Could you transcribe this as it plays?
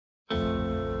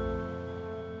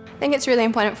think it's really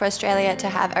important for Australia to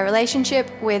have a relationship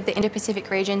with the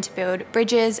Indo-Pacific region to build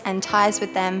bridges and ties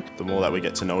with them. The more that we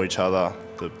get to know each other,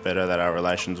 the better that our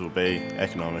relations will be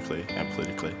economically and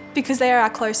politically. Because they are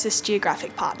our closest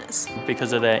geographic partners.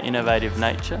 Because of their innovative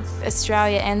nature.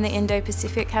 Australia and the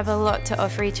Indo-Pacific have a lot to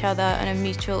offer each other on a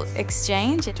mutual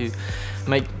exchange. To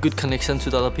make good connections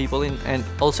with other people and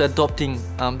also adopting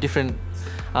different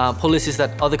policies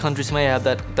that other countries may have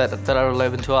that are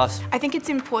relevant to us. I think it's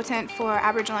important for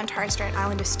Aboriginal and Torres Strait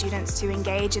Islander students to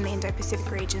engage in the Indo-Pacific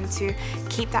region to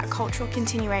keep that cultural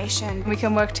continuation. We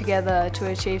can work together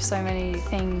to achieve so many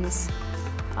things.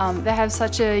 They have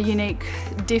such a unique,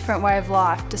 different way of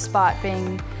life despite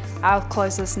being our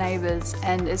closest neighbours,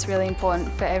 and it's really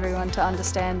important for everyone to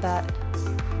understand that.